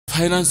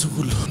ፋይናንስ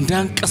ሁሉ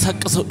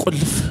እንዳንቀሳቀሰው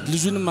ቆልፍ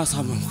ልጁንም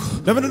አሳመንኩ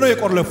ለምን ነው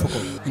የቆለፍኩ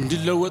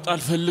እንዲለወጥ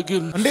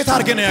አልፈልግም እንዴት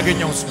አርገ ነው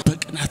ያገኘው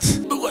በቅናት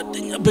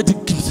በጓደኛ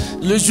በድግምት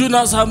ልጁን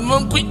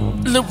አሳመንኩኝ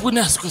ልቡን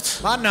ያስኩት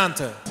ማን አንተ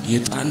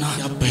የጣና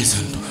ያባይ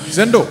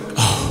ዘንዶ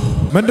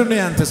ምንድነው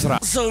ያንተ ስራ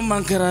ሰው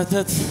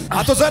ማንከራተት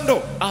አቶ ዘንዶ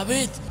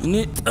አቤት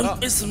እኔ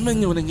ጠምጴ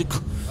ስመኘው ነኝ እኮ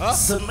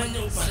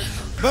ስመኘው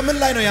በምን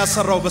ላይ ነው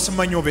ያሰራው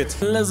በስመኘው ቤት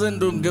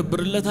ለዘንዶ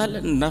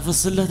እንገብርለታለን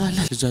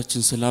እናፈስለታለን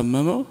ልጃችን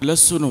ስላመመው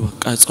ለሱ ነው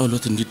በቃ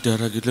ጸሎት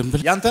እንዲደረግልን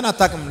ብል ያንተን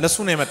አጣቅም ለሱ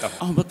ነው የመጣው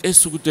አሁን በቃ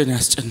እሱ ጉዳይ ነው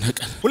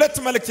ያስጨነቀን ሁለት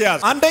መልእክት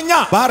ያዝ አንደኛ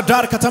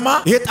ባህርዳር ከተማ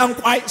ይሄ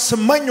ጠንቋይ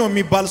ስመኘው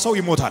የሚባል ሰው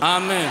ይሞታል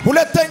አሜን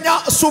ሁለተኛ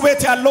እሱ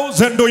ቤት ያለው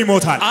ዘንዶ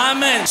ይሞታል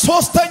አሜን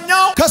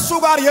ሶስተኛው ከሱ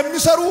ጋር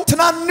የሚሰሩ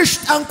ትናንሽ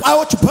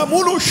ጠንቋዮች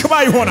በሙሉ ሽባ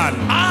ይሆናል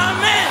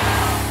አሜን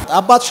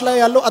አባትሽ ላይ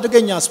ያለው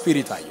አደገኛ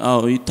ስፒሪት አይ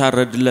አው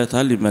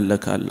ይታረድለታል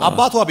ይመለካል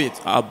አባቷ ቤት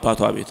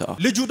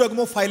ልጁ ደግሞ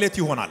ፓይለት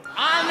ይሆናል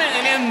አሜን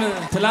እኔም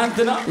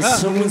ትላንትና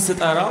ስሙን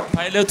ስጠራው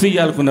ፓይለቱ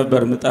ይያልኩ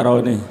ነበር ምጠራው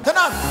እኔ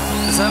ትናንት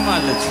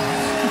ሰማለች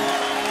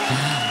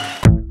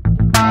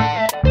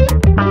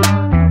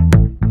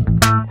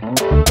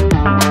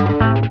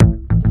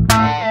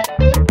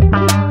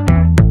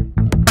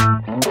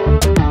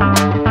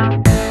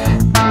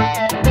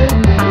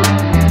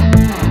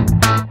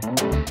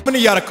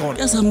ያረከው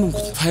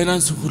ያሳመንኩት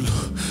ፋይናንስ ሁሉ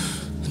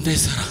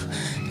እንዳይሰራ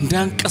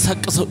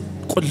እንዳንቀሳቀሰው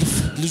ቆልፍ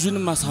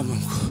ልጁንም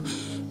አሳመንኩ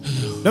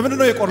ለምን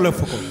ነው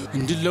የቆለፍኩ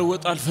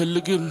እንዲለወጥ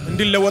አልፈልግም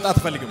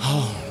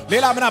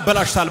ሌላ ምን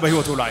አበላሽታል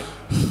በህይወቱ ላይ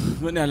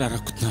ምን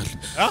ያላረኩታል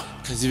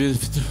ከዚህ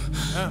በፊት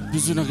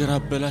ብዙ ነገር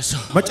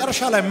አበላሽው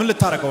መጨረሻ ላይ ምን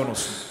ልታረጋው ነው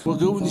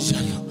ወገውን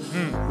ይሻለው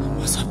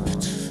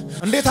ማሳበድ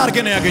እንዴት አርገ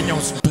ነው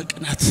ያገኘው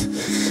በቅናት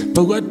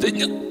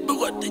በጓደኛ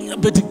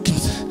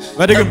በድግምት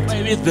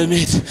ቤት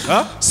በመሄድ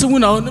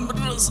ስሙን አሁንም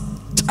ድረስ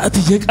ጫት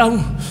እየቃሙ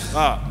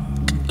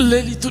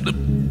ሌሊቱን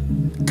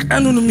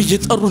ቀኑንም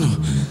እየጠሩ ነው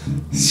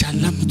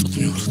ሲያላምጡት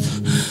የሚወሩት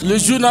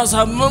ልጁን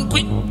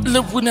አሳመንኩኝ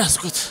ልቡን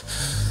ያስኩት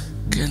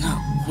ገና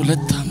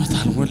 2 አመት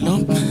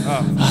አልሞላውም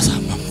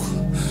አሳመንኩ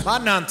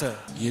ማን አንተ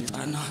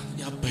የጣና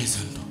ያባይ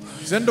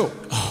ዘንዶ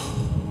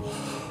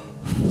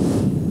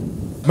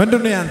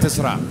ምንድነው ያንተ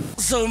ስራ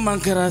ሰው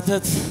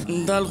ማንከራተት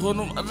እንዳልሆኑ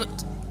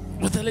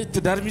በተለይ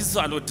ትዳር ሚስት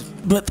አልወድም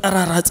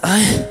በጠራራ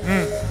ፀሐይ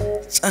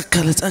ጫካ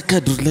ለጫካ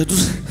ዱር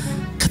ለዱር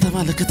ከተማ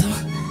ለከተማ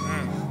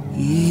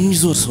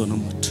ሚዞር ሰው ነው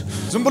ሙድ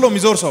ዝም ብሎ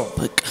ሚዞር ሰው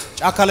በቃ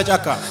ጫካ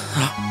ለጫካ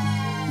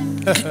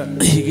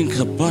ይሄ ግን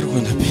ከባድ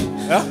ሆነብኝ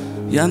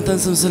ያንተን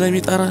ስም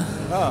ስለሚጠራ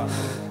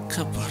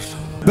ከባድ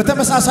ነው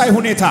በተመሳሳይ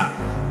ሁኔታ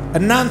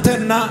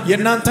እናንተና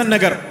የናንተን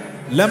ነገር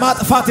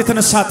ለማጥፋት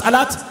የተነሳ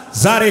ጠላት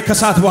ዛሬ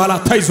ከሰዓት በኋላ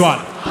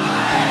ተይዟል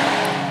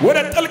ወደ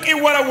ጥልቅ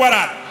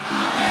ይወረወራል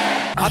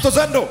አቶ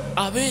ዘንዶ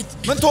አቤት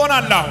ምን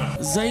ትሆናለህ አሁን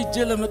ዘይጄ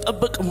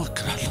ለመጠበቅ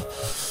ሞክራለሁ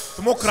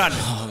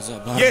ትሞክራለህ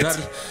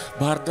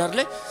ባህርዳር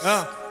ላይ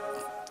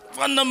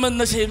ዋና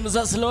መነሻ የምዛ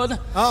ስለሆነ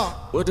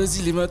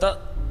ወደዚህ ሊመጣ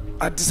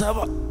አዲስ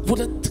አበባ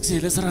 2 ጊዜ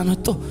ለስራ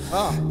መጥቶ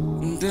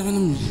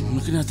እንደምንም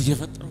ምክንያት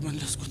እየፈጠሩ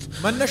መለስኩት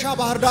መነሻ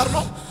ባህርዳር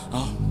ነው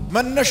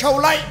መነሻው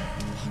ላይ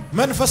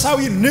መንፈሳዊ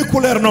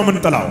ኒኩሌር ነው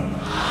ምንጥላው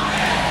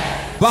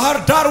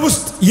ባህርዳር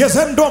ውስጥ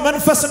የዘንዶ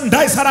መንፈስ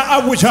እንዳይሰራ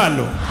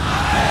አውጃለሁ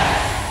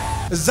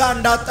እዛ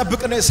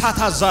እንዳጠብቅነ እሳት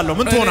አዛለሁ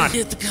ምን ትሆናለህ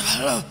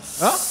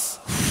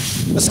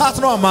እሳት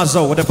ነው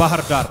ማዛው ወደ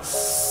ባህርዳር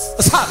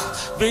እሳት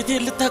ቤቴ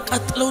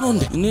ልታቃጥለው ነው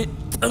እንዴ እኔ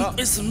ጠምጴ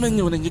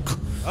ስመኘው ነኝ እኮ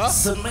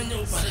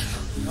ስመኘው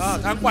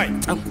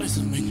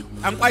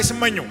ጠንቋይ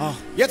ስመኘው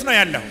የት ነው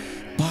ያለው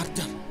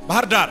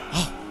ባህርዳር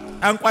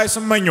ጠንቋይ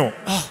ስመኘው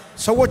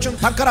ሰዎችን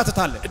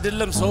ታንከራተታለህ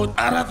አይደለም ሰው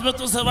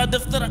 470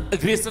 ደፍተር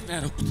እግሬ ስር ነው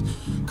ያረኩት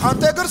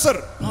ካንተ እግር ስር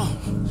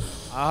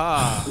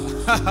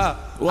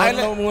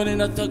ዋናው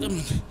ሞኔና ታቀም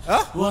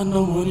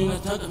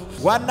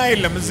ዋና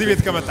የለም እዚህ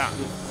ቤት ከመጣ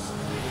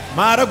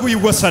ማረጉ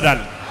ይወሰዳል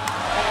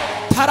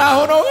ተራ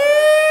ሆኖ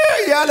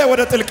ያለ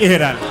ወደ ጥልቅ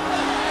ይሄዳል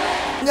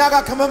እኛ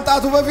ጋር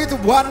ከመምጣቱ በፊት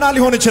ዋና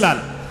ሊሆን ይችላል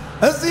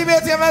እዚህ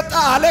ቤት የመጣ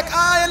አለቃ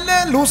የለ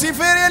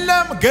ሉሲፌር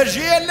የለም ገዢ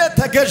የለ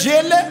ተገዢ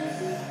የለ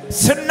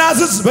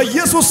ስናዝዝ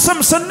በኢየሱስ ስም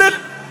ስንል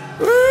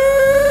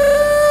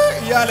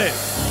ያለ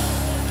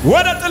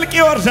ወደ ጥልቅ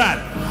ይወርዳል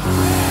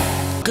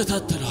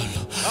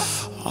ከተተላለው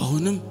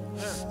አሁንም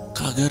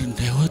ከሀገር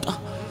እንዳይወጣ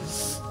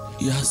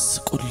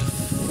ያስቆልፍ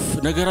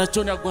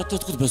ነገራቸውን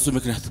ያጓተትኩት በሱ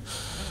ምክንያት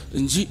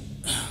እንጂ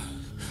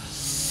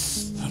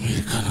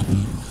አሜሪካ ነበር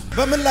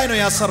በምን ላይ ነው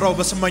ያሰራው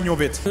በስመኘው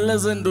ቤት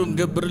ለዘንዶ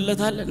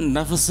እንገብርለታለን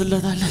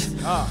እናፈስለታለን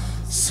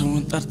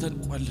ስሙን ጠርተን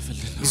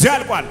ቆልፍልን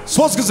ዚያልቋል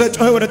 3 ጊዜ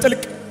ጮኸ ወደ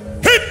ጥልቅ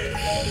ሂድ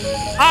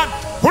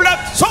 1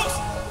 2 3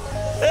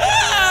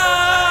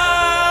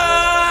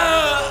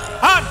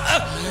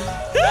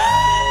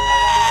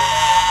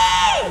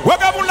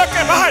 ወጋቡን ለቀ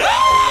በኃይል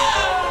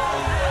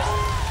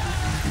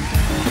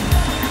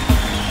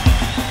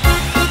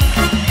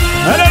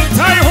እልልታ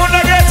ይሁን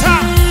ለጌታ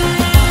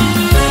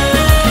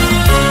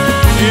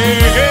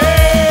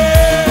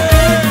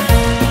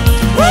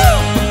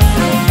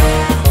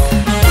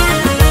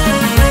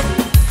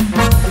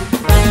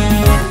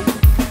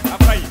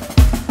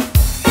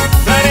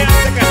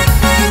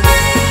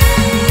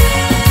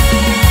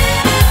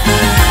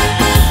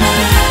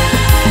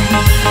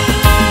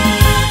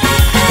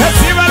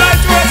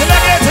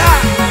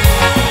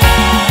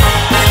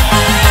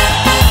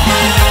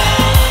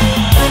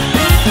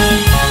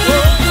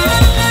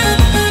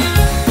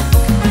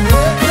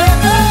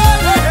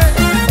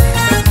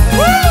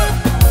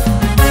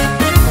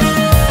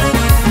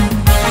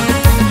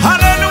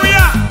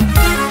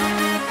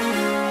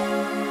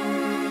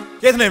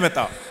ነው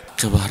የመጣው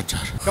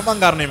ከባህርዳር ከማን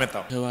ጋር ነው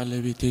የመጣው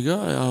ከባለቤቴ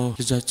ጋር ያው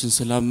ልጃችን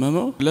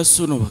ስላመመው ለሱ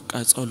ነው በቃ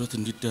ጸሎት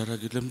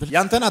እንዲደረግልን ብለ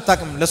ያንተን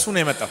አታውቅም ለሱ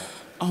ነው የመጣው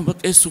አሁን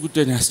በቃ እሱ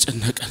ጉዳይ ነው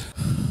ያስጨነቀን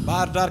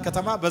ባህርዳር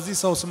ከተማ በዚህ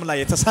ሰው ስም ላይ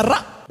የተሰራ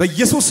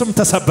በኢየሱስ ስም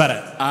ተሰበረ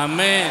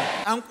አሜን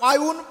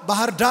ጠንቋዩን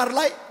ባህርዳር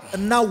ላይ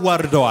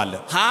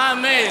እናዋርደዋለን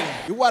አሜን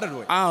ይዋርድ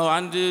ወይ አዎ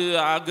አንድ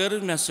አገር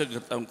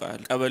የሚያስቸግር ጠንቋይ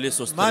ቀበሌ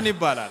 3 ማን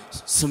ይባላል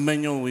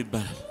ስመኘው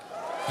ይባላል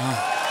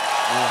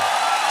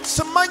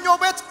ስመኘው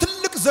ቤት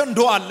ትልቅ ዘንዶ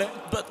አለ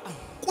በጣም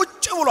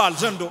ቁጭ ብሏል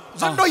ዘንዶ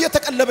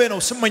እየተቀለበ ነው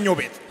ስመኘው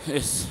ቤት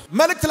እስ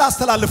መልእክት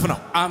ላስተላልፍ ነው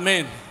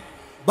አሜን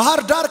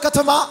ባህርዳር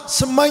ከተማ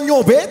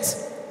ስመኘው ቤት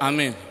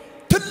አሜን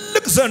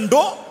ትልቅ ዘንዶ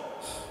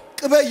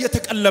ቅበ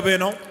እየተቀለበ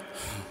ነው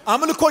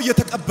አምልኮ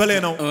እየተቀበለ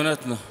ነው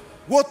እውነት ነው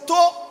ወጥቶ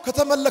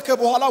ከተመለከ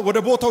በኋላ ወደ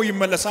ቦታው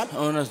ይመለሳል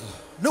እውነት ነው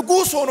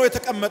ንጉስ ሆኖ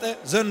የተቀመጠ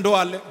ዘንዶ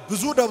አለ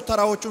ብዙ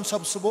ደብተራዎችን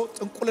ሰብስቦ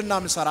ጥንቁልና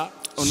ምሰራ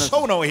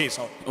ሰው ነው ይሄ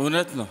ሰው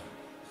እውነት ነው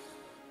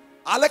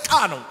አለቃ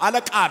ነው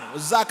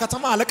እዛ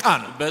ከተማ አለቃ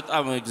ነው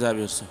በጣም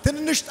እግዚአብሔር ሰው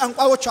ትንሽ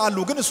ጠንቋዮች አሉ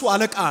ግን እሱ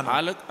አለቃ ነው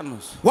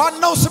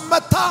ዋናው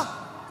ስመታ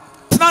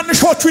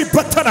ትናንሾቹ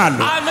ይበተናሉ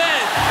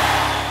አሜን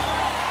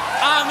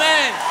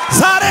አሜን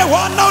ዛሬ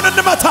ዋናውን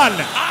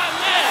እንመታለን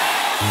አሜን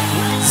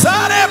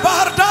ዛሬ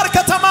ባህርዳር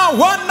ከተማ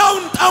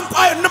ዋናውን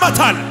ጠንቋይ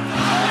እንመታለን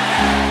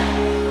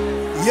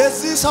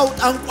የዚህ ሰው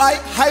ጠንቋይ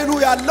ኃይሉ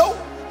ያለው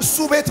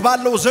እሱ ቤት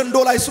ባለው ዘንዶ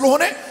ላይ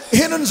ስለሆነ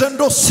ይሄንን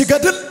ዘንዶ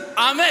ሲገድል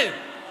አሜን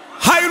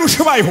ኃይሉ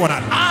ሽባ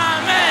ይሆናል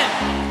አሜን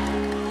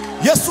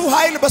የሱ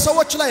ኃይል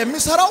በሰዎች ላይ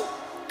የሚሰራው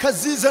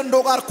ከዚህ ዘንዶ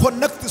ጋር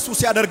ኮኔክት እሱ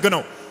ሲያደርግ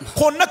ነው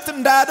ኮኔክት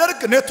እንዳያደርግ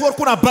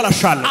ኔትወርኩን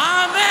አበላሻለሁ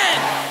አሜን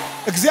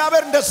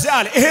እግዚአብሔር እንደዚህ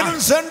አለ ይሄንን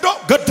ዘንዶ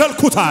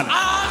ገደልኩት አለ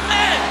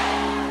አሜን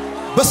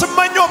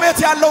በስመኘው ቤት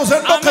ያለው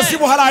ዘንዶ ከዚህ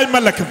በኋላ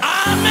አይመለክም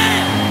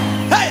አሜን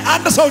ሄይ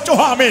አንድ ሰው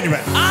ጮህ አሜን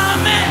ይበል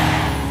አሜን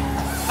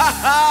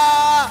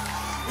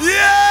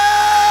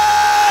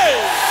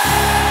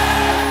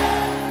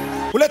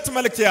ሁለት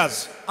መልእክት ያዝ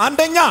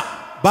አንደኛ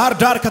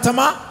ባህርዳር ከተማ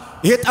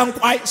ይሄ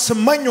ጠንቋይ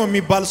ስመኘው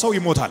የሚባል ሰው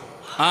ይሞታል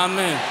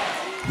አሜን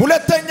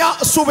ሁለተኛ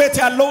እሱ ቤት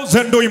ያለው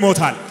ዘንዶ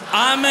ይሞታል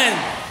አሜን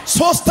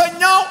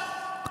ሶስተኛው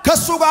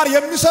ከሱ ጋር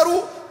የሚሰሩ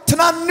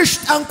ትናንሽ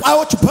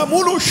ጠንቋዮች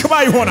በሙሉ ሽባ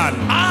ይሆናል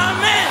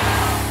አሜን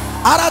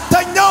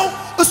አራተኛው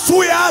እሱ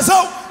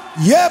ያዘው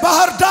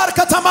የባህርዳር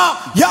ከተማ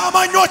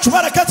ያማኞች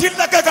በረከት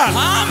ይለቀቃል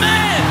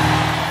አሜን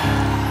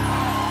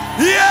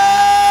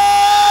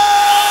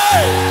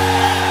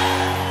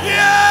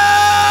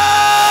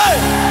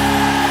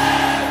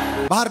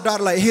ባህርዳር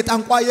ላይ ይሄ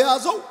ጠንቋይ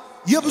ያዘው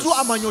የብዙ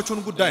አማኞቹን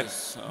ጉዳይ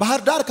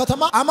ባህርዳር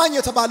ከተማ አማኝ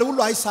የተባለ ሁሉ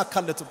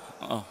አይሳካለትም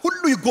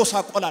ሁሉ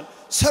ይጎሳቆላል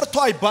ሰርቶ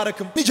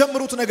አይባረክም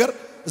የሚጀምሩት ነገር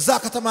እዛ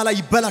ከተማ ላይ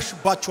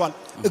ይበላሽባቸዋል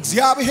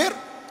እግዚአብሔር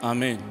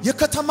አሜን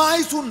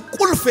የከተማይቱን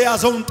ቁልፍ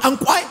ያዘውን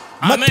ጠንቋይ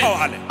መታው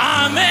አለ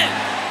አሜን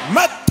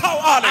መታው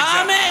አለ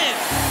አሜን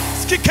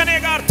እስኪ ከኔ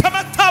ጋር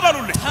ተመታ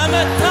በሉልኝ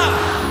ተመታ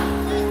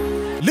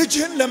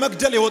ልጅህን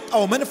ለመግደል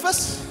የወጣው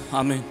መንፈስ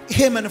አሜን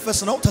ይሄ መንፈስ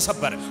ነው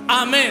ተሰበረ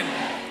አሜን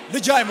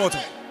ልጅ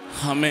አይሞትም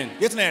አሜን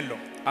የት ነው ያለው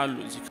አሉ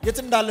እዚህ የት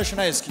እንዳለሽ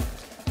ናይ እስኪ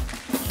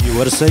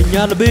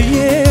ይወርሰኛል ብዬ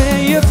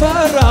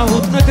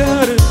የፈራሁት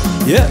ነገር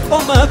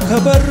የቆመ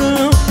ከበር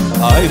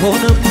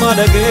አይሆንም አለ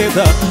ጌታ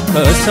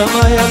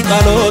ከሰማይ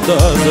ቃሎት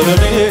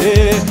ዘመኔ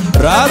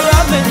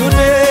ራራልኝ ሁሌ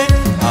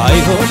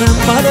አይሆንም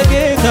አለ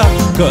ጌታ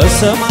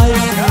ከሰማይ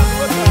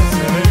ቃሎት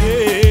ዘመኔ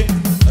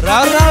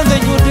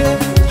ራራልኝ ሁሌ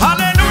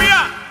ሃሌሉያ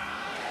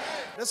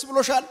ደስ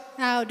ብሎሻል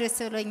አው ደስ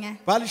ብሎኛል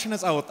ባልሽ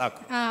ነፃ ወጣኩ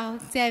አው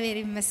እግዚአብሔር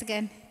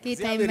ይመስገን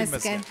ጌታ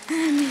ይመስገን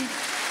አሜን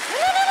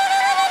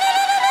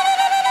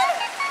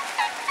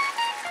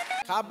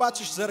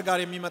ከአባትሽ ዘር ጋር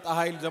የሚመጣ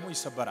ኃይል ደግሞ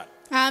ይሰበራል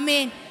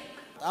አሜን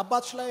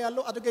አባትሽ ላይ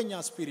ያለው አደገኛ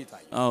ስፒሪት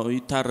አይ አው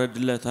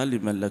ይታረድለታል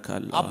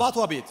ይመለካል አባቷ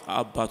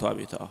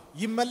ቤት አው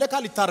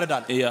ይመለካል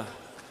ይታረዳል ያ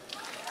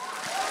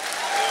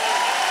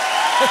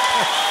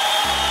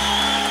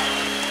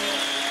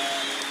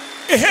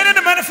ይሄንን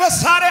መንፈስ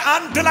ዛሬ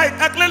አንድ ላይ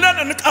ጠቅልለን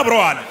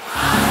እንቀብረዋለን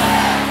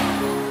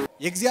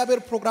የእግዚአብሔር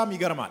ፕሮግራም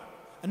ይገርማል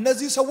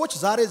እነዚህ ሰዎች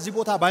ዛሬ እዚህ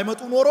ቦታ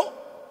ባይመጡ ኖሮ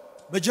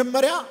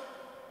መጀመሪያ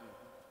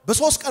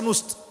በ3 ቀን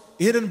ውስጥ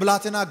ይሄንን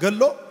ብላቴና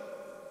ገሎ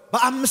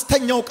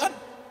በ5ኛው ቀን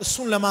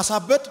እሱን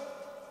ለማሳበድ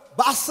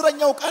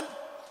በ10ኛው ቀን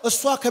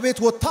እሷ ከቤት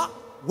ወጣ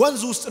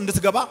ወንዝ ውስጥ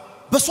እንድትገባ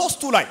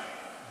በሶስቱ ላይ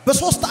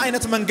በሶስት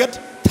አይነት መንገድ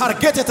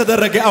ታርጌት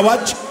የተደረገ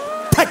አዋጅ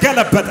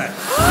ተገለበጠ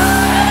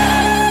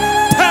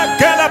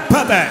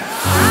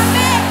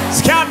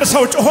እስኪ አንድ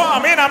ሰው ጮሆ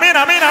አሜን አሜን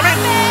አሜን አሜን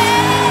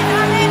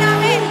አሜን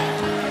አሜን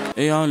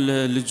ያው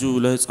ለልጁ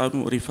ለህፃኑ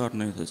ሪፈር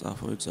ነው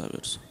የተጻፈው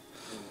እግዚአብሔር ሰው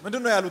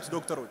ምንድነው ያሉት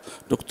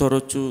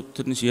ዶክተሮቹ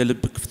ትንሽ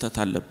የልብ ክፍተት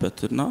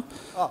አለበትና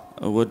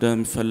ወደ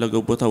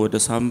የሚፈለገው ቦታ ወደ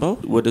ሳምባው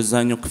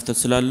ወደዛኛው ክፍተት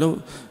ስላለው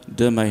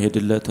ደም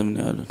አይሄድለትም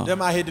ነው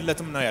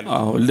ያሉት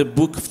አዎ ልቡ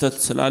ክፍተት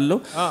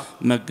ስላለው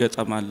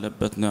መገጠም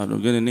አለበት ነው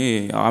ያሉት ግን እኔ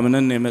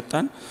አምነን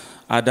የመጣን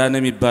አዳነ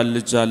የሚባል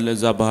ልጅ አለ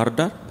እዛ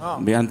ባህርዳር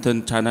በያንተን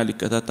ቻናል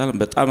ይከታተላል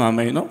በጣም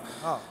አማኝ ነው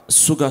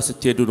እሱ ጋር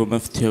ስትሄዱ ነው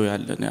መፍትሄው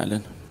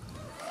ያለን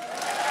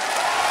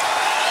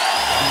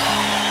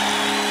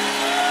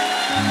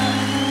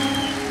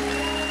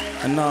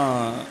እና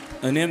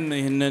እኔም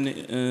ይሄንን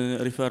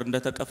ሪፈር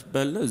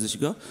እንደተቀበለ እዚህ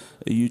ጋር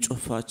እዩ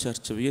ጩፋ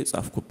ቸርች ብዬ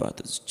ጻፍኩባት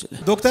እዚህ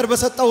ላይ ዶክተር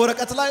በሰጠው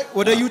ወረቀት ላይ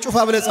ወደ እዩ ጩፋ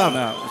ብለህ ጻፍ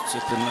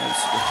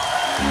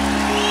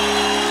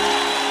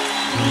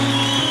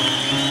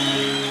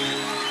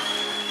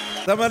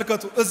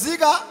ተመልከቱ እዚህ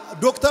ጋር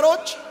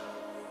ዶክተሮች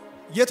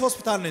የት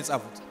ሆስፒታል ነው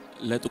የጻፉት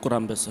ለጥቁር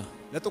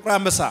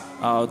አንበሳ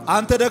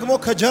አንተ ደግሞ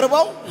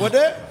ከጀርባው ወደ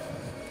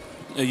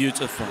እዩ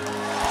ጩፋ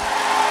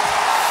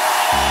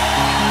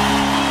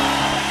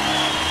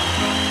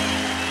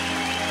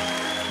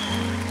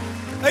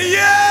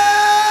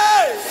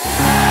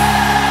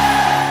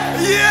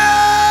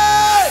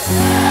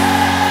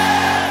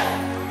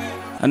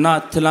እና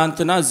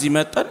ትላንትና እዚህ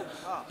መጣን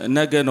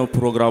ነገ ነው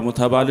ፕሮግራሙ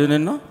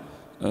ተባልንና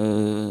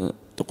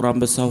ጥቁር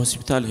አንበሳ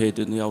ሆስፒታል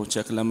ሄድን ያው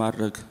ቼክ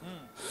ለማድረግ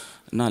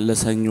እና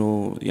ለሰኞ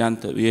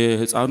ያንተ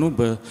የህፃኑ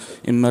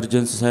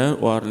በኢመርጀንሲ ሳይሆን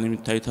ኦአር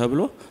የሚታይ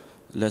ተብሎ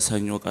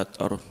ለሰኞ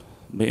ቀጠሩን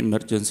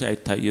በኢመርጀንሲ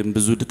አይታየም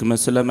ብዙ ድክመት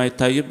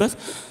ስለማይታይበት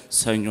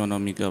ሰኞ ነው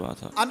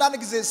የሚገባታ አንዳንድ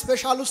ጊዜ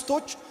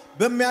ስፔሻሊስቶች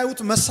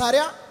በሚያዩት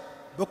መሳሪያ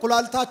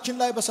በኩላልታችን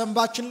ላይ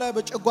በሰንባችን ላይ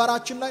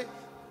በጨጓራችን ላይ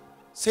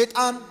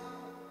ሰይጣን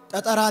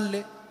ጠጠራለ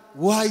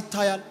ውሃ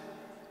ይታያል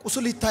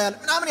ቁስል ይታያል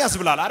ምናምን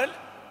ያስብላል አይደል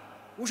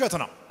ውሸት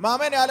ነው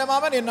ማመን ያለ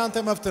ማመን የናንተ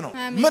መፍት ነው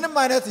ምንም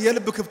አይነት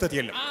የልብ ክፍተት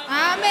የለም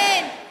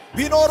አሜን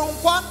ቢኖር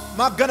እንኳን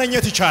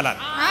ማገናኘት ይቻላል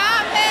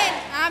አሜን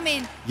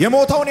አሜን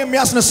የሞተውን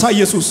የሚያስነሳ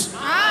ኢየሱስ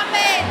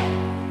አሜን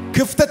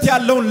ክፍተት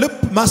ያለውን ልብ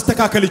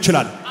ማስተካከል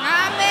ይችላል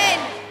አሜን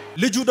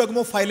ልጁ ደግሞ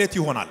ፋይሌት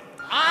ይሆናል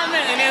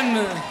አሜን እኔም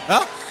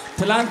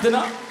ትላንትና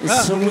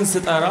ስሙን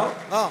ስጠራው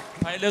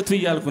ፓይለቱ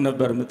እያልኩ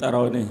ነበር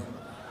ምጠራው እኔ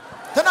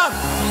ትናንት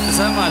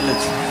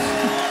ሰማለች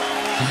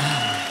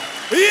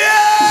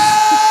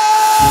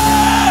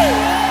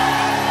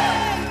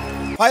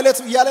ፓይለቱ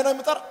እያለ ነው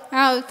የሚጠራ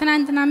አው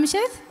ትናንትና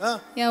ምሽት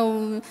ያው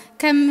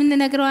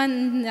ከመንነግረዋን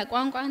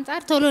ቋንቋ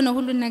አንፃር ቶሎ ነው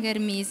ሁሉ ነገር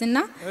የሚይዝና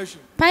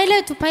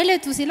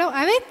ፓይለቱ ሲለው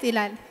አቤት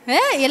ይላል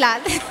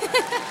ይላል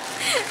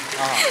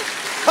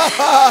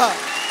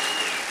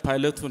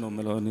ፓይለቱ ነው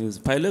ማለት ነው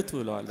ፓይለቱ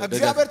ይላል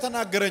እግዚአብሔር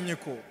ተናገረኝ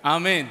እኮ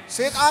አሜን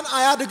ሰይጣን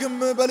አያድግም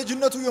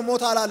በልጅነቱ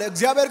ይሞታል አለ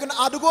እግዚአብሔር ግን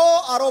አድጎ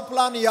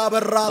አውሮፕላን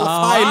ያበራል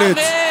ፓይለት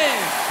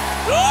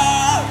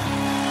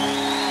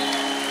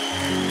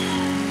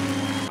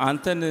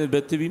አንተን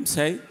በቲቪም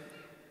ሳይ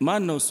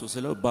ማን ነው እሱ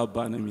ስለው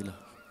ባባ ነው የሚለው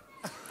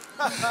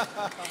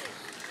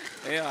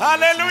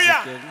ሃሌሉያ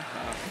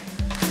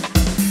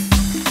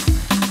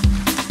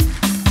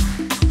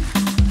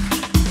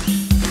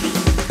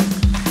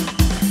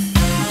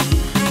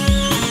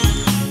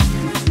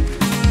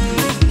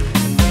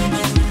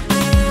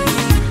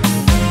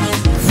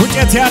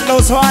ፍቅት ያለው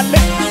ሰው አለ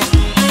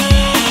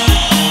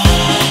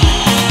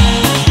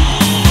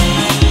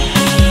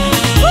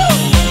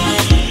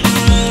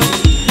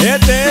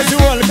እቴስ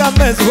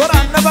ወልቀመስ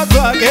ወራነ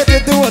ባጓቅ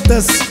እቴት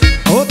ወተስ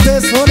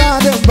ኦቴስ ሆና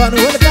ደንባን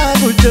ወልቃ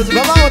ጉጅዝ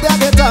በማውዳ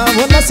ጌታ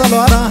ወላ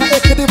ሰሏራ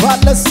እክዲ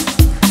ባለስ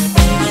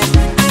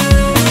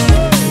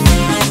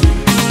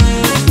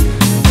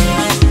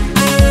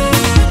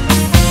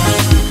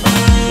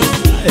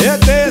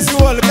እቴስ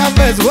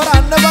ወልቀመስ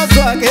ወራነ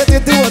ባጓቅ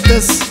እቴት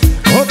ወተስ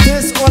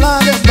ኦቴስ ሆና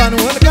ደንባን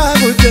ወልቃ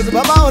ጉጅዝ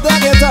በማውዳ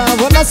ጌታ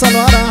ወላ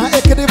ሰሏራ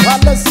እክዲ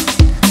ባለስ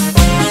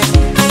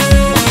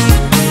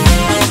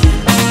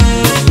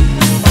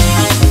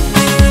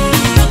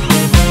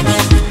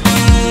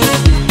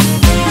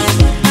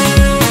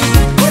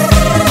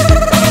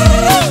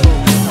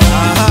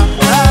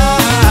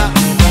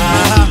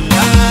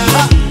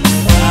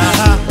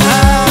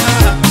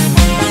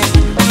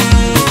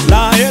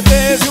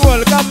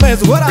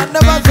ወራነ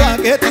ባዛቅ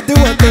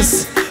እትወተስ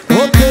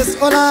ኦቴስ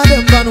ኦላ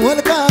ደምባን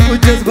ወልቃ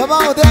ጉጅዝ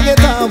በማውዳ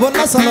ጌታ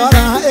ወላ ሰሏራ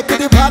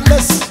እክዲ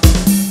ባለስ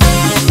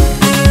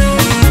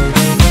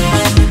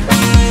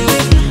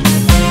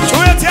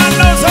ጩኸት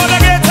ያለው ሰው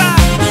ለጌታ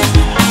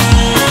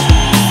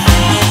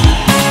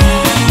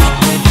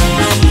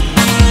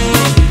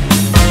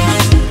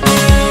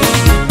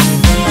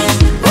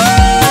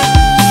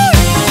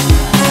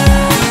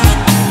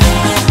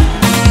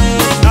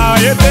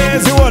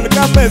አየቴስ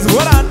ወልቀመስ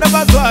ወራነ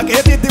ባዛቅ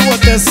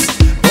እትወተስ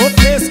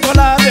ኦቴስ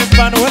ኦላ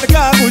ደምባን ወልቃ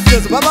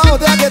ጉጅዝ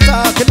በማውዳ ጌታ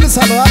ክል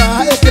ሰሏራ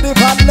እክዲ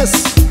ባለስ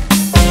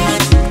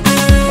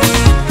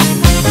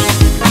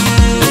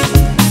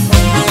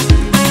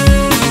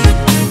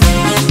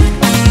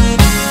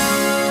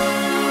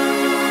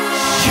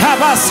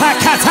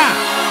ሻባሳካታ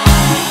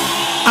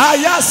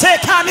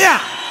አያሴካኒያ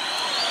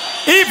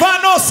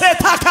ኢቫኖ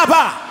ሴታካባ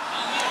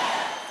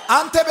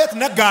አንተ ቤት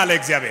ነጋ አለ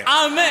እግዚአብሔር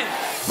አሜን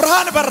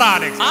ብርሃን በራ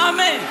አለ እግዚአብሔር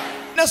አሜን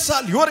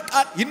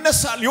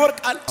ይነሳል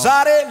ይወርቃል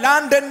ዛሬ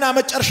ለአንድና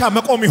መጨረሻ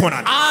መቆም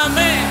ይሆናል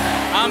አሜን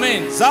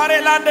አሜን ዛሬ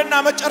ለአንድና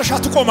መጨረሻ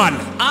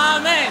ትቆማለህ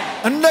አሜን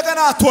እንደገና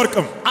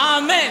አትወርቅም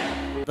አሜን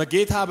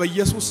በጌታ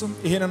በኢየሱስም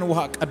ይሄንን ውሃ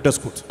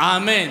ቀደስኩት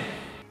አሜን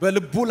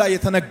በልቡ ላይ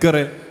የተነገረ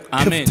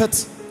ክፍተት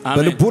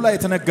በልቡ ላይ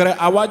የተነገረ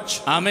አዋጅ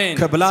አሜን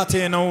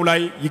ከብላቴናው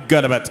ላይ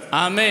ይገለበጥ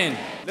አሜን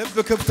ልብ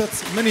ክፍተት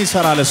ምን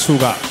ይሰራል እሱ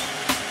ጋር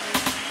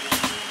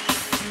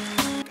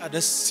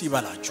ቀደስ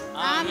ይበላችሁ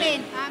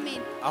አሜን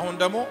አሜን አሁን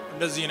ደግሞ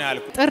እንደዚህ ነው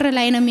ያልኩ ጥር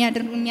ላይ ነው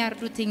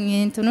የሚያርዱትኝ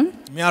እንትኑን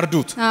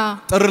የሚያርዱት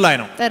ጥር ላይ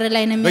ነው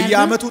የሚያርዱት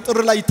በየአመቱ ጥር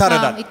ላይ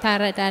ይታረዳል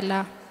ይታረዳል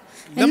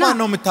ለማን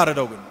ነው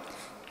የምታረዳው ግን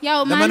ያው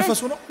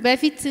ለመንፈሱ ነው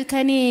በፊት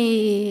ከኔ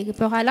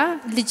በኋላ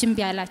ልጅም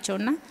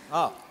ቢያላቸውና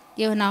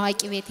የሆነ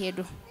አዋቂ ቤት ሄዱ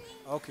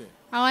ኦኬ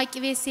አዋቂ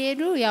ቤት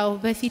ሲሄዱ ያው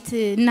በፊት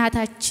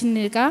እናታችን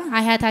ጋር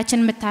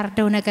አያታችን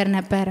የምታርደው ነገር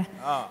ነበር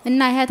እና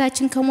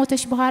አያታችን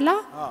ከሞተች በኋላ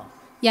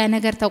ያ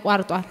ነገር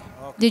ተቋርጧል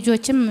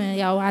ልጆችም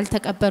ያው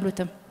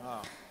አልተቀበሉትም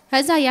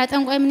ከዛ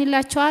ያጠንቋይ ምን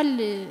ይላቸዋል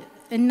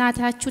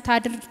እናታችሁ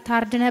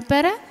ታርድ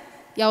ነበር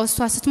ያው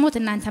እሷ ስትሞት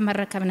እናንተ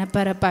መረከብ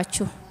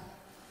ነበረባችሁ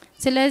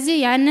ስለዚህ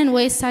ያንን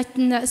ወይ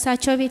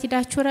እሳቸው ቤት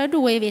ሄዳችሁ ረዱ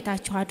ወይ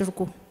ቤታችሁ አድርጉ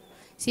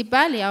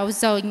ሲባል ያው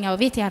እዛውኛው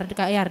ቤት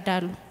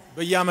ያርዳሉ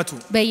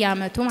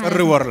በየአመቱ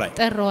ማለት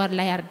ጥር ወር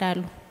ላይ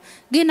ያርዳሉ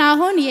ግን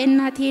አሁን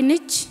የእናቴ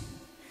ልጅ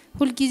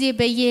ሁሉ ጊዜ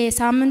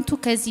በየሳምንቱ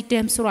ከዚህ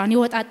ደም ስሯን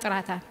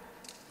ይወጣጥራታል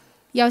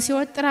ያው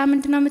ሲወጥራ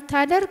ምንድነው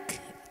የምታደርግ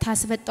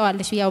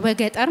ታስበጣዋለሽ ያው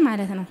በገጠር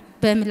ማለት ነው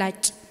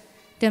በምላጭ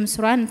ደም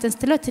ስሯን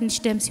እንትን ትንሽ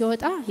ደም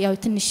ሲወጣ ያው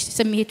ትንሽ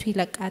ስሜቱ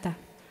ይለቃታል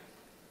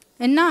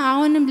እና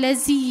አሁንም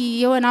ለዚህ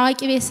የሆነ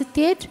አዋቂ ቤት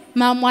ስትሄድ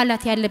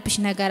ማሟላት ያለብሽ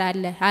ነገር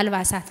አለ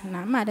አልባሳትና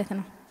ማለት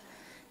ነው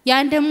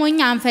ያን ደሞኛ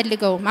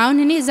አንፈልገውም አሁን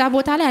እኔ እዛ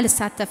ቦታ ላይ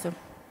አልሳተፍም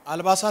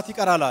አልባሳት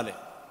ይቀራል አለ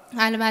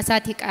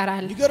አልባሳት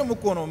ይቀራል ይገርም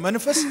እኮ ነው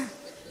መንፈስ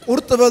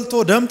ቁርጥ በልቶ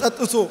ደም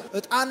ጠጥቶ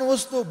እጣን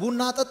ወስዶ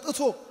ቡና ጠጥቶ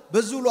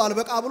በዙሉ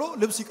አልበቃ ብሎ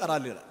ልብስ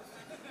ይቀራል ይላል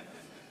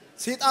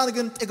ሰይጣን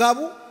ግን ጥጋቡ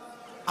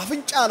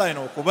አፍንጫ ላይ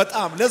ነው እኮ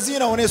በጣም ለዚህ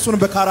ነው እኔ እሱን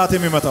በካራት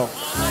የሚመታው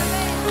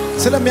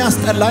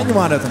ስለሚያስጠላኝ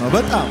ማለት ነው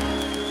በጣም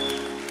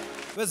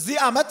በዚህ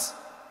አመት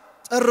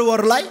ጥር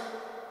ወር ላይ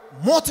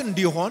ሞት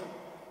እንዲሆን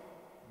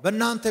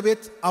በእናንተ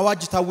ቤት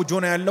አዋጅ ታውጆ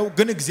ነው ያለው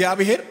ግን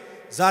እግዚአብሔር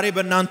ዛሬ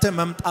በእናንተ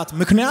መምጣት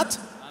ምክንያት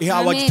ይሄ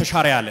አዋጅ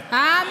ተሻረ ያለ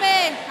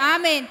አሜን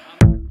አሜን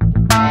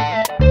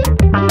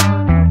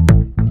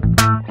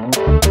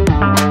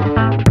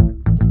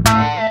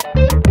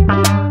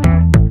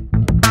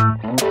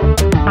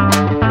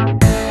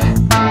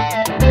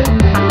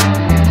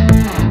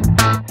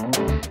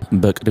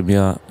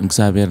በቅድሚያ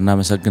እግዚአብሔርና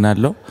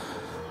መሰግናለሁ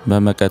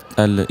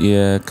በመቀጠል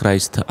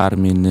የክራይስት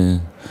አርሚን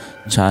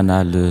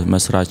ቻናል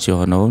መስራች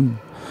የሆነውን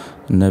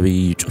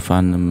ነብይ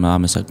ጩፋን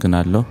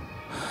ማመሰግናለሁ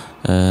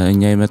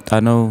እኛ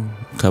የመጣነው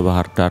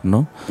ከባህርዳር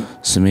ነው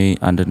ስሜ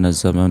አንድነት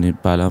ዘመን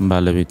ይባላል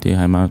ባለቤቴ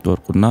ሃይማኖት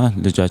ወርቁና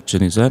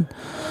ልጃችን ይዘን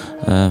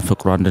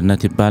ፍቅሩ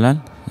አንድነት ይባላል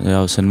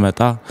ያው ስንመጣ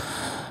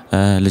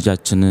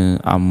ልጃችን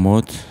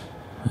አሞት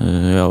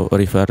ያው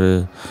ሪፈር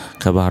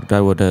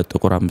ከባህርዳር ወደ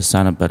ጥቁር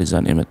አንበሳ ነበር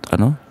ይዘን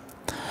የመጣነው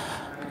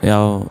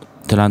ያው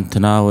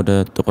ትላንትና ወደ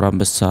ጥቁር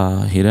አንበሳ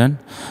ሄደን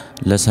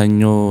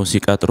ለሰኞ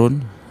ሲቀጥሩን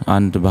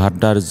አንድ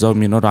ባህርዳር እዛው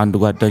የሚኖር አንድ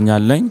ጓደኛ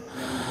አለኝ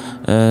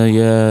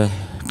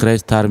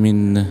የክራይስት አርሚን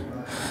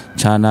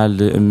ቻናል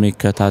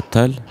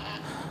የሚከታተል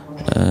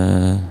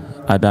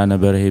አዳነ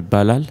በርሄ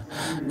ይባላል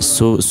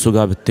እሱ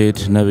ጋር ብትሄድ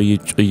ነብይ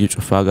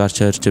ጩፋ ጋር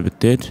ቸርች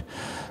ብትሄድ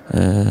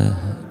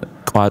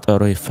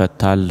ቋጠሮ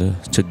ይፈታል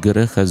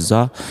ችግርህ ከዛ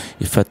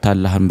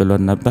ይፈታልህም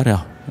ብሎን ነበር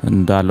ያው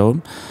እንዳለውም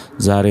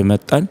ዛሬ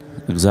መጣን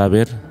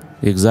እግዚአብሔር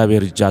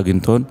እጅ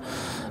አግኝቶን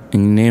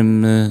እኔም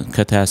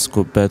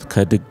ከተያስኩበት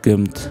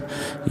ከድግምት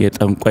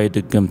የጠንቋይ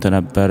ድግምት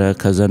ነበረ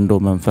ከዘንዶ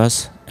መንፈስ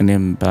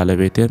እኔም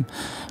ባለቤቴም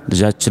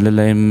ልጃችን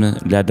ላይም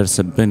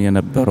ሊያደርስብን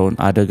የነበረውን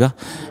አደጋ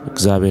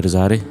እግዚአብሔር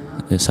ዛሬ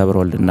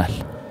ሰብሮልናል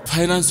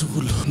ፋይናንስ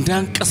ሁሉ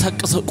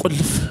እንዳንቀሳቀሰ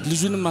ቆልፍ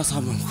ልጁንም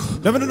አሳመንኩ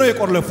ለምን ነው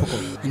የቆለፍኩ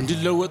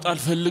እንዲለወጥ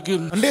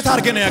አልፈልግም እንዴት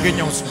አርገ ነው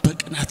ያገኘው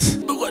በቅናት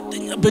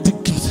በጓደኛ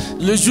በድግምት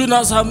ልጁን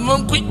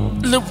አሳመንኩኝ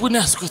ልቡን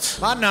ያስኩት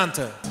ማን አንተ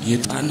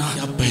የጣና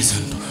ያባይ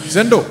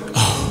ዘንዶ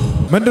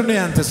ምንድነው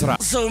ያንተ ስራ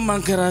ሰው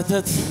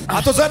ማንከራተት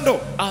አቶ ዘንዶ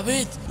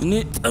አቤት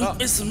እኔ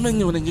ጠንቋይ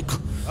ስመኘው ነኝ እኮ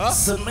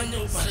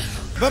ስመኘው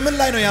በምን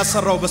ላይ ነው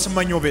ያሰራው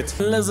በስመኘው ቤት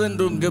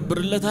ለዘንዶ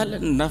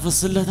እንገብርለታለን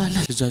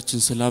እናፈስለታለን ልጃችን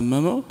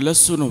ስላመመው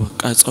ለሱ ነው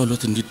በቃ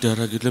ጸሎት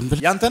እንዲደረግልን ብለ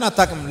ያንተን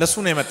አጣቅም ለሱ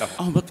ነው የመጣው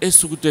አሁን በቃ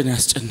እሱ ጉዳይ ነው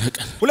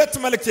ያስጨነቀን ሁለት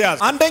መልእክት ያዝ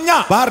አንደኛ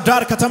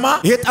ባህርዳር ከተማ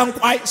ይሄ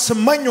ጠንቋይ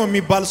ስመኘው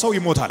የሚባል ሰው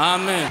ይሞታል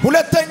አሜን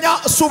ሁለተኛ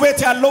እሱ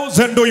ቤት ያለው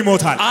ዘንዶ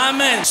ይሞታል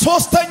አሜን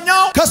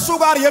ሶስተኛው ከሱ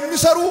ጋር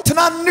የሚሰሩ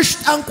ትናንሽ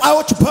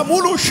ጠንቋዮች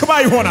በሙሉ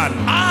ሽባ ይሆናል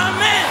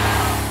አሜን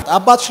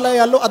አባትሽ ላይ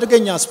ያለው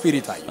አደገኛ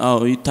ስፒሪት አይ አው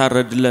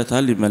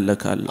ይታረድለታል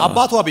ይመለካል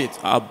አባቷ ቤት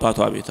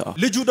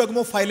ልጁ ደግሞ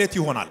ፓይለት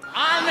ይሆናል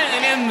አሜን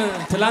እኔም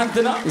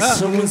ትላንትና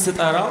ስሙን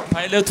ስጠራው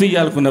ፓይለቱ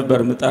እያልኩ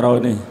ነበር ምጠራው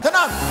እኔ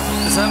ትናንት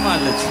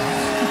ሰማለች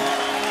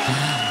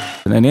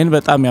እኔን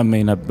በጣም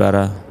ያመኝ ነበር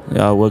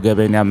ያው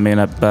ወገቤን ያመኝ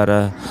ነበር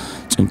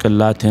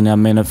ጭንቅላቴን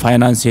ያመኝ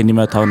ፋይናንሴን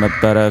ይመታው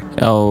ነበር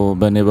ያው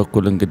በኔ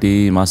በኩል እንግዲህ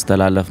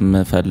ማስተላለፍ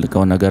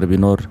የምፈልገው ነገር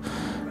ቢኖር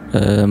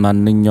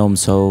ማንኛውም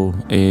ሰው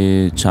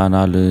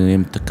ቻናል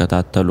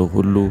የምትከታተሉ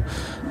ሁሉ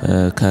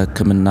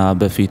ከህክምና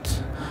በፊት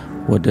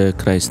ወደ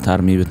ክራይስት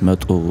አርሚ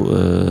ብትመጡ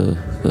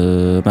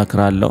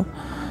መክራለሁ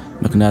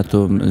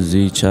ምክንያቱም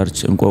እዚህ ቸርች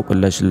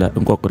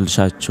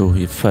እንቆቅልሻችሁ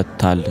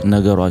ይፈታል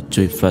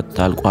ነገሯችሁ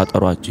ይፈታል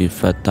ቋጠሯችሁ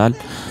ይፈታል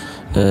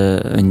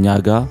እኛ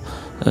ጋር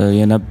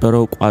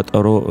የነበረው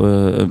ቋጠሮ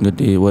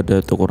እንግዲህ ወደ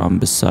ጥቁር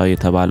አንበሳ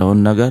የተባለውን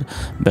ነገር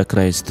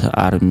በክራይስት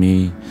አርሚ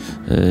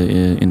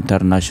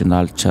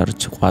ኢንተርናሽናል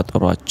ቸርች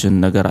ቋጠሯችን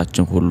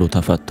ነገራችን ሁሉ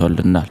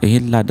ተፈቶልናል።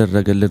 ይሄን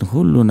ላደረገልን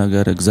ሁሉ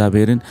ነገር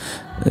እግዚአብሔርን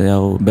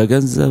ያው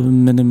በገንዘብ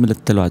ምንም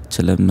ልትለው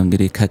አትችልም።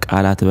 እንግዲህ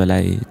ከቃላት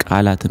በላይ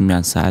ቃላትም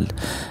ያንሳል።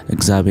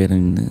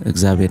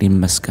 እግዚአብሔር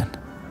ይመስገን።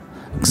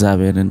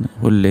 እግዚአብሔርን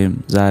ሁሌም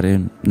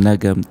ዛሬም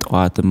ነገም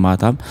ጠዋትም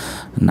ማታም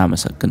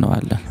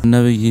እናመሰግነዋለን።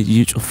 ነብይ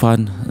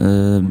ቹፋን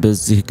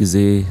በዚህ ጊዜ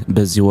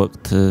በዚህ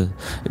ወቅት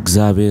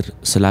እግዚአብሔር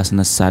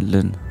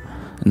ስላስነሳልን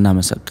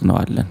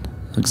እናመሰግነዋለን።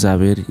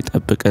 እግዚአብሔር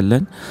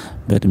ይጠብቅልን፣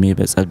 በእድሜ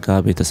በጸጋ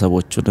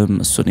ቤተሰቦቹንም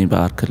እሱን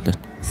ይባርክልን።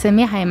 ስሜ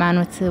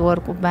ሃይማኖት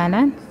ወርቁ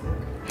ይባላል።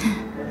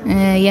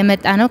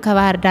 የመጣ ነው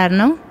ከባህርዳር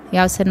ነው።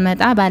 ያው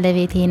ስንመጣ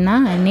ባለቤቴና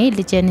እኔ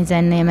ልጄን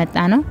ይዘን የመጣ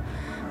ነው።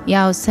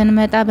 ያው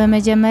ስንመጣ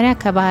በመጀመሪያ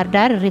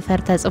ከባህርዳር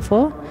ሪፈር ተጽፎ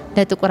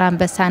ለጥቁር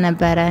አንበሳ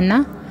ነበረና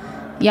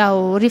ያው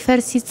ሪፈር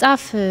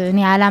ሲጻፍ እኔ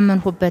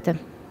አላመንሁበትም።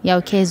 ያው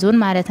ኬዙን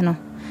ማለት ነው።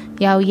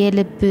 ያው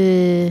የልብ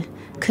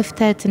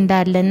ክፍተት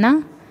እንዳለና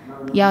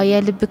ያው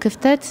የልብ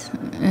ክፍተት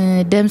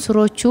ደም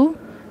ስሮቹ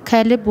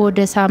ከልብ ወደ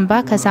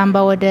ሳምባ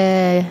ከሳምባ ወደ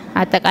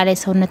አጠቃላይ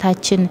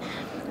ሰውነታችን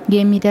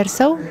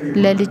የሚደርሰው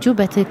ለልጁ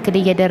በትክክል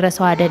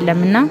እየደረሰው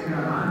አይደለምና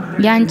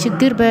ያን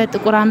ችግር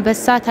በጥቁር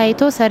አንበሳ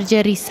ታይቶ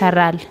ሰርጀሪ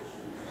ይሰራል።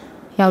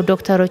 ያው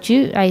ዶክተሮቹ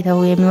አይተው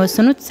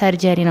የሚወስኑት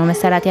ሰርጀሪ ነው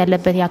መሰራት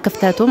ያለበት ያ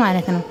ክፍተቱ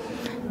ማለት ነው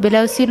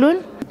ብለው ሲሉን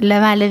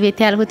ለባለቤት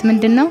ያልሁት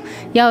ምንድነው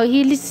ያው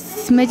ይሄ ልጅ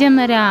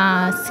መጀመሪያ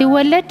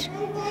ሲወለድ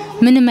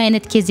ምንም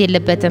አይነት ኬዝ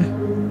የለበትም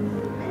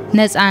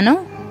ነፃ ነው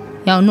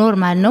ያው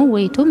ኖርማል ነው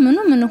ወይቱ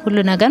ምኑ ሁሉ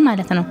ነገር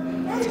ማለት ነው።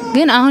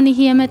 ግን አሁን ይሄ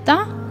የመጣ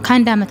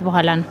ከአንድ አመት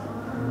በኋላ ነው።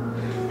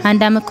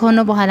 አንድ አመት ከሆነ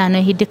በኋላ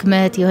ነው ይሄ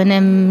ድክመት የሆነ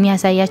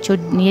የሚያሳያቸው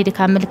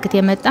የድካም ምልክት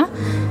የመጣ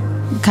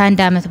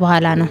ከአንድ አመት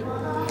በኋላ ነው።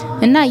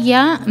 እና ያ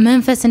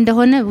መንፈስ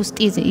እንደሆነ ውስጥ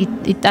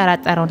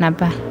ይጣራጣረው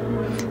ነበር።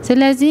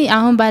 ስለዚህ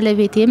አሁን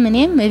ባለቤቴም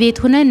እኔም ቤት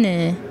ሆነን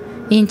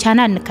ይህን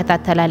ቻናል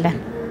እንከታተላለን።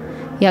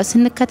 ያው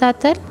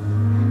ስንከታተል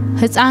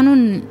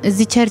ህፃኑን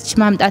እዚህ ቸርች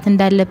ማምጣት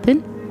እንዳለብን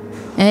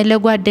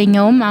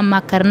ለጓደኛውም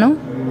አማከር ነው።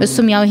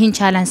 እሱም ያው ይህን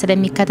ቻናል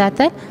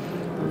ስለሚከታተል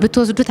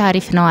ብትወስዱ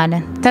ታሪፍ ነው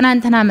አለን።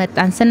 ትናንትና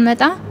መጣን።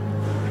 ስንመጣ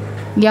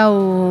ያው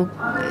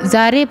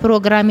ዛሬ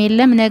ፕሮግራም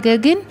የለም ነገ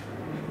ግን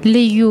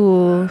ልዩ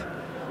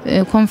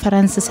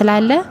ኮንፈረንስ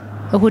ስላለ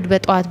እሁድ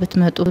በጠዋት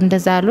ብትመጡ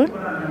እንደዛሉን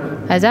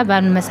አዛ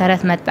ባል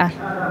መሰረት መጣን።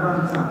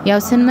 ያው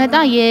ስንመጣ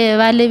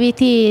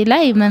የባለቤቴ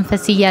ላይ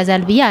መንፈስ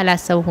ይያዛል ብዬ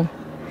አላሰብሁም።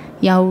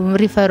 ያው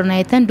ሪፈሩን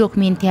አይተን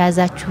ዶክመንት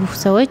ያዛችሁ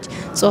ሰዎች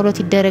ጾሎት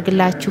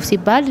ይደረግላችሁ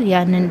ሲባል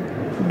ያንን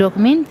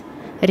ዶክመንት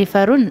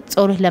ሪፈሩን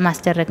ጾሎት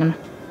ለማስደረግ ነው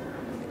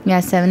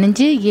ያሰብን እንጂ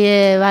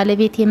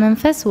የባለቤቴ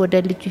መንፈስ ወደ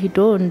ልጁ ሂዶ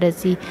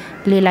እንደዚህ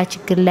ሌላ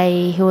ችግር ላይ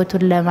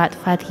ህይወቱን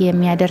ለማጥፋት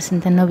የሚያደርስ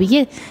እንትን ነው ብዬ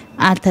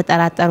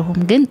አልተጠራጠርሁም።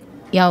 ግን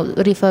ያው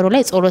ሪፈሩ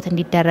ላይ ጾሎት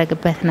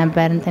እንዲደረግበት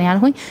ነበር እንትን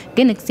ያልሁኝ።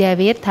 ግን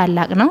እግዚአብሔር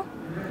ታላቅ ነው።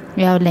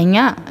 ያው ለኛ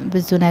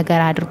ብዙ ነገር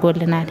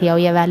አድርጎልናል። ያው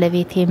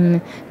የባለቤቴም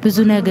ብዙ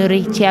ነገር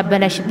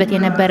ያበላሽበት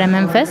የነበረ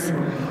መንፈስ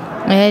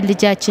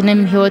ልጃችንም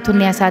ህይወቱን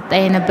ያሳጣ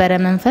የነበረ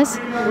መንፈስ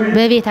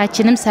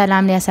በቤታችንም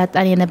ሰላም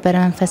ያሳጣን የነበረ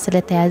መንፈስ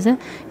ስለተያዘ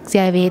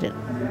እግዚአብሔር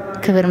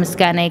ክብር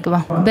ምስጋና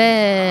ይግባው።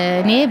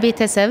 በኔ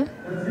ቤተሰብ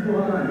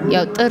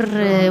ያው ጥር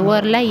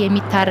ወር ላይ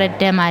የሚታረድ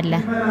ደም አለ።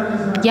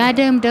 ያ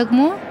ደም ደግሞ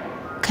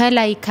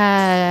ከላይ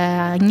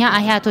ከኛ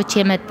አያቶች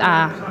የመጣ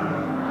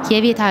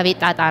የቤት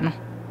ጣጣ ነው።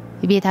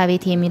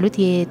 ቤት የሚሉት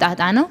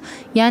የጣጣ ነው።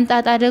 ያን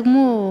ጣጣ ደግሞ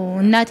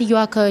እናትየዋ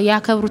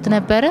ያከብሩት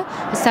ነበር።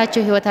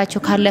 እሳቸው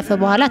ህይወታቸው ካለፈ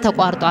በኋላ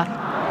ተቋርጧል።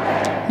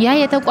 ያ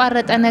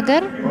የተቋረጠ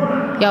ነገር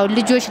ያው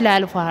ልጆች ላይ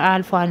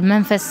አልፏል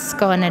መንፈስ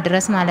ከሆነ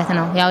ድረስ ማለት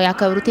ነው። ያው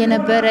ያከብሩት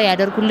የነበረ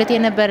ያደርጉለት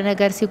የነበረ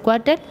ነገር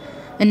ሲጓደል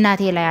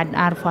እናቴ ላይ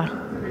አርፏል።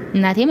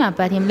 እናቴም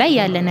አባቴም ላይ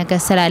ያለ ነገር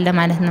ስላለ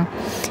ማለት ነው።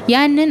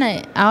 ያንን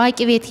አዋቂ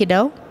ቤት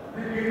ሄደው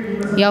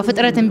ያው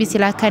ፍጥረትን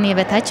ቢስላከኔ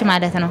በታች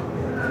ማለት ነው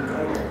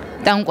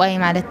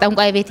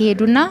ጠንቋይ ቤት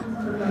ሄዱና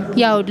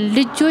ያው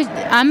ልጆች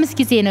 5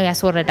 ጊዜ ነው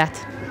ያስወረዳት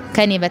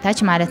ከኔ በታች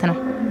ማለት ነው።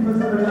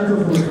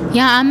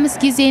 ያ 5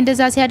 ጊዜ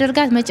እንደዛ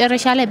ሲያደርጋት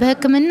መጨረሻ ላይ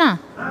በህክምና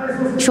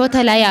ሾተ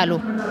ላይ አሉ።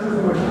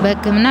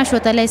 በህክምና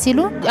ሾተ ላይ ሲሉ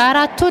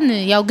አራቱን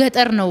ያው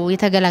ገጠር ነው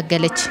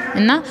የተገላገለች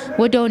እና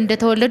ወዲያው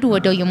እንደተወለዱ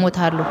ወዲያው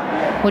ይሞታሉ።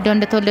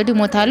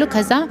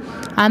 ከዛ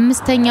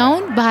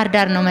 5ኛውን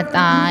ባህርዳር ነው መጣ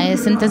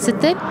ስንትን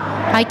ስትል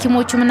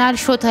ሐኪሞቹ ምናል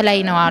ሾተ ላይ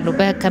ነው አሉ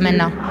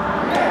በህክምናው።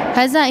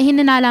 ከዛ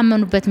ይሄንን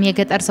አላመኑበትም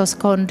የገጠር ሰው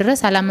እስከሆነ ድረስ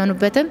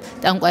አላመኑበትም።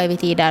 ጠንቋይ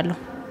ቤት ይሄዳሉ።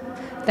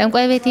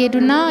 ጠንቋይ ቤት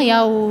ይሄዱና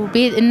ያው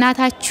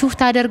እናታችሁ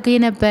ታደርጉ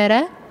የነበረ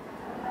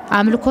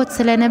አምልኮት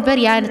ስለነበር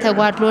ያን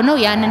ተጓድሎ ነው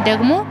ያንን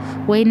ደግሞ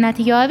ወይ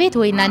እናትየዋ ቤት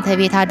ወይ እናንተ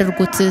ቤት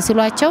አድርጉት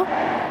ሲሏቸው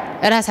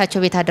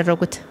ራሳቸው ቤት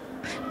አደረጉት።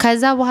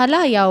 ከዛ በኋላ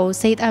ያው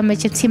ሰይጣን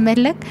መቼም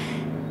ሲመለክ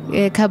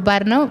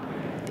ከባድ ነው።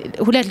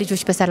 2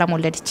 ልጆች በሰላም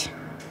ወለደች።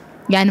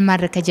 ያን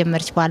ማድረግ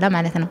ከጀመረች በኋላ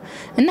ማለት ነው።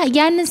 እና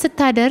ያንን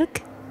ስታደርግ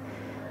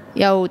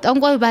ያው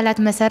ጠንቋይ ባላት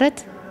መሰረት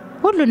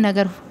ሁሉ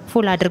ነገር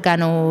ፉል አድርጋ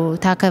ነው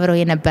ታከብረው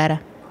የነበረ።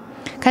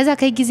 ከዛ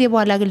ከጊዜ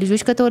በኋላ ግን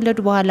ልጆች ከተወለዱ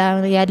በኋላ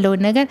ያለው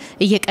ነገር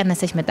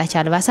እየቀነሰች መጣች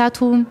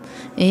አልባሳቱም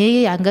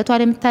አንገቷ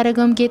ላይ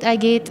የምታረገውም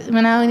ጌጣጌጥ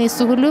ምናምን እሱ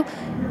ሁሉ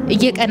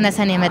እየቀነሰ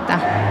ነው የመጣ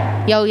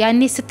ያው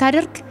ያኔ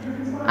ስታደርግ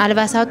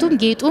አልባሳቱም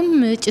ጌጡም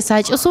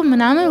ጭሳጭሱ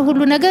ምናምን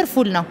ሁሉ ነገር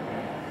ፉል ነው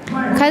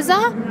ከዛ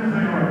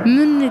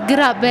ምን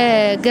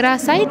በግራ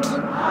ሳይድ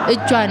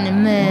እጇን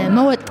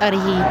መወጠር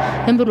ይሄ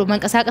እንብሎ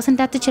መንቀሳቀስ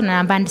እንዳትችል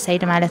በአንድ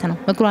ሳይድ ማለት ነው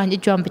እግሯን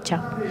እጇን ብቻ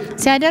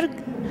ሲያደርግ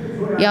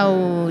ያው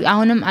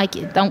አሁንም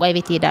ጠንቋይ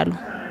ቤት ይሄዳሉ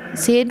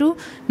ሲሄዱ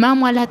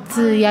ማሟላት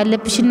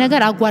ያለብሽ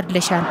ነገር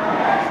አጓድለሻል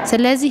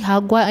ስለዚህ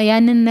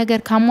ያንን ነገር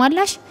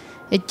ካሟላሽ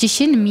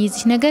እጅሽን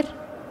የሚይዝሽ ነገር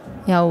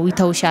ያው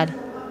ይተውሻል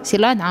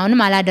ሲሏት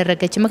አሁንም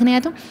አላደረገች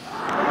ምክንያቱም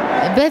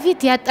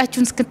በፊት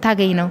ያጣችሁን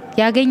እስክታገኝ ነው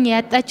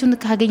ያጣችሁን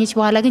ካገኘች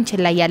በኋላ ግን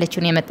ችላ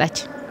ያለችው ነው የመጣች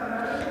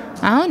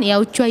አሁን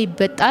ያው እጇ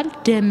ይበጣል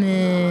ደም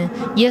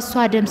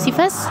የሷ ደም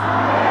ሲፈስ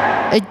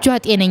እጇ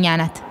ጤነኛ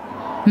ናት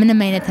ምንም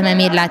አይነት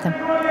ህመም የላትም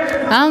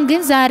አሁን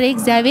ግን ዛሬ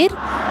እግዚአብሔር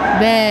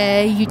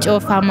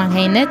በዩጩፋ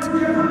ማካይነት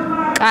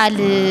ቃል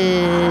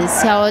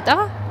ሲያወጣ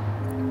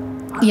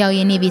ያው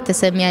የኔ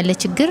ቤተሰብ ያለ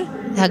ችግር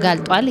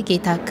ተጋልጧል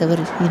ጌታ ክብር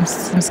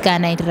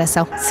ምስጋና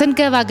ይድረሰው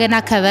ስንገባ ገና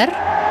ከበር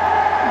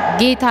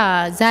ጌታ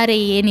ዛሬ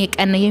የኔ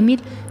ቀን ነው የሚል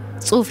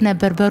ጽሁፍ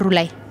ነበር በሩ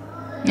ላይ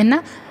እና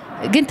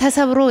ግን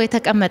ተሰብሮ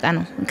የተቀመጠ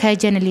ነው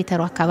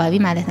ከጀነሬተሩ አካባቢ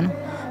ማለት ነው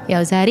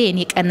ያው ዛሬ የኔ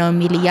ቀን ነው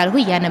የሚል ይያልሁ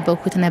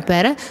ያነበብኩት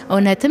ነበር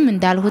እውነትም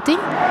እንዳልሁትኝ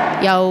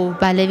ያው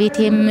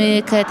ባለቤቴም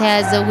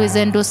ከተያዘው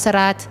ዘንዶ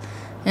ስራት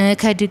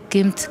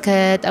ከድግምት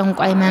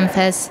ከጠንቋይ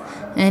መንፈስ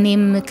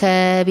እኔም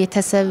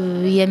ከቤተሰብ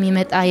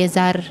የሚመጣ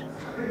የዛር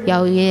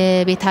ያው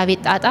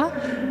የቤታቤት ጣጣ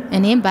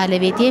እኔም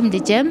ባለቤቴም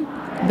ልጅም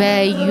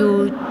በዩ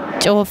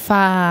ጩፋ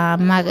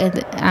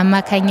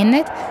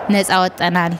አማካኝነት ነፃ ወጣናል